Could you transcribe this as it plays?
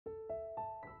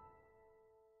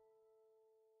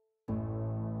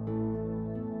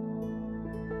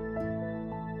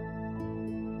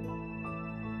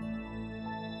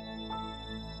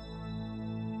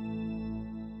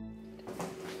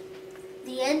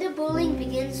End of bullying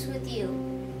begins with you.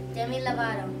 Demi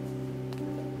Lovato.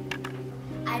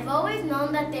 I've always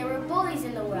known that there were bullies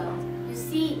in the world. You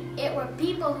see, it were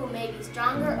people who may be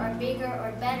stronger or bigger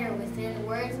or better within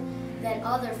words than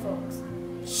other folks.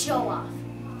 Show off.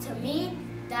 To me,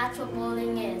 that's what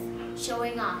bullying is.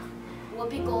 Showing off.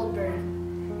 Whoopi Goldberg.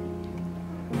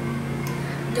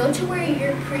 Don't you worry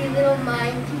your pretty little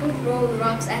mind, people throw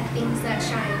rocks at things that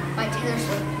shine, by Taylor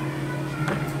Swift.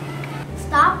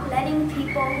 Stop letting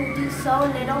people who do so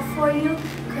little for you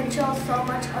control so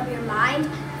much of your mind,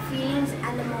 feelings,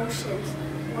 and emotions.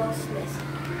 Will Smith.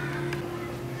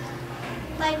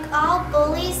 Like all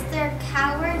bullies, they're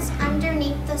cowards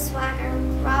underneath the swagger.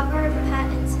 Robert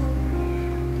Pattinson.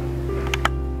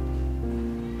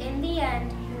 In the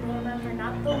end, we will remember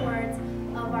not the words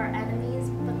of our enemies,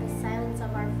 but the silence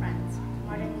of our friends.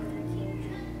 Martin Luther King.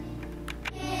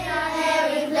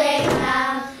 Every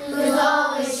playground, who's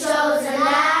always chosen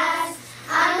last.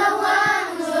 I'm the one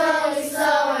who's always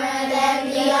slower than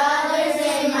the others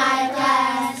in my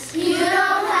class. You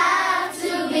don't have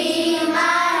to be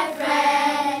my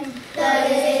friend,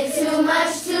 but it's too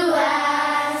much to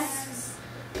ask.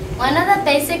 One of the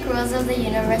basic rules of the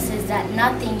universe is that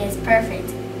nothing is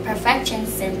perfect. Perfection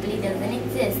simply doesn't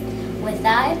exist.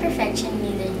 Without perfection,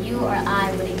 neither you or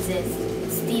I would exist.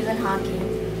 Stephen Hawking.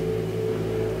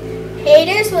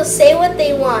 Haters will say what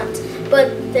they want,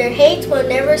 but their hate will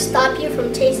never stop you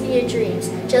from chasing your dreams.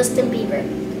 Justin Bieber.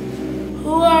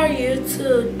 Who are you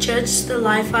to judge the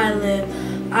life I live?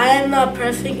 I am not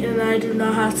perfect and I do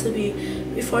not have to be.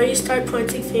 Before you start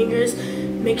pointing fingers,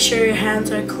 make sure your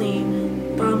hands are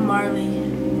clean. Bob Marley.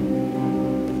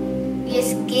 Your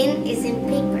skin isn't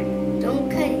paper. Don't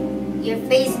cut it. Your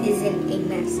face isn't a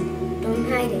mask. Don't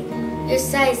hide it. Your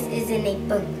size isn't a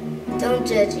book. Don't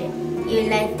judge it. Your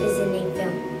life isn't a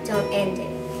film. Don't end it.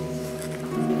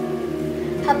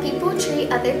 How people treat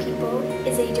other people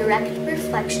is a direct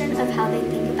reflection of how they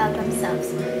think about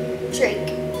themselves.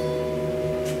 Drake.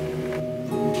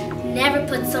 Never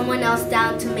put someone else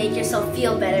down to make yourself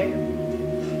feel better.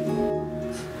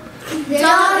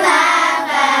 Don't laugh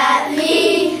at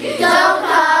me, don't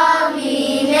call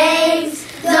me names,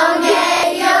 don't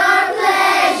get your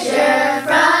pleasure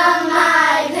from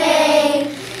my pain.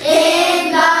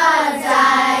 In God's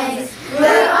eyes,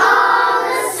 we're all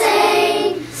the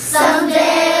same.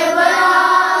 Someday we'll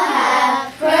all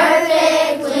have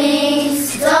perfect wings.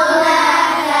 Don't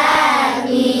laugh at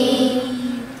me.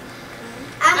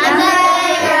 I'm the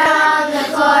beggar on the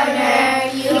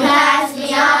corner. You passed me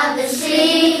on the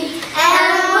street. And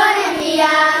I wouldn't be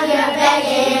out here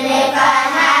begging if I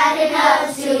had enough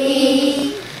to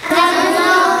eat. And there's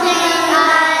no thing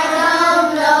I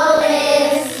don't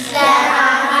notice that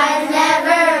our eyes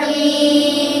never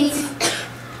meet.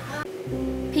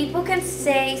 People can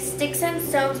say sticks and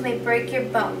stones may break your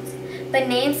bones, but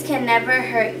names can never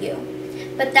hurt you.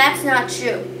 But that's not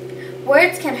true.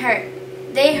 Words can hurt.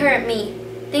 They hurt me.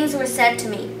 Things were said to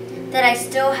me that I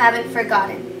still haven't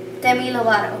forgotten. Demi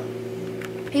Lovato.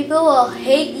 People will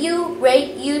hate you,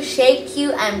 rate you, shake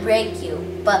you, and break you.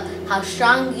 But how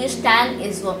strong you stand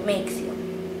is what makes you.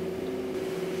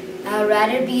 I'd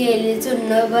rather be a little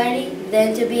nobody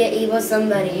than to be an evil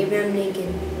somebody, Abraham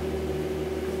Lincoln.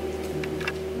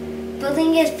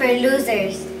 Bullying is for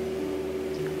losers.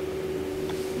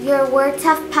 Your words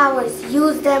have powers.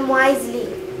 Use them wisely.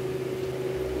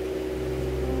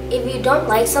 If you don't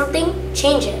like something,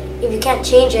 change it. If you can't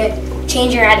change it,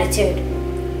 change your attitude.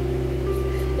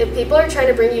 If people are trying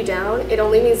to bring you down, it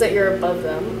only means that you're above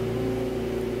them.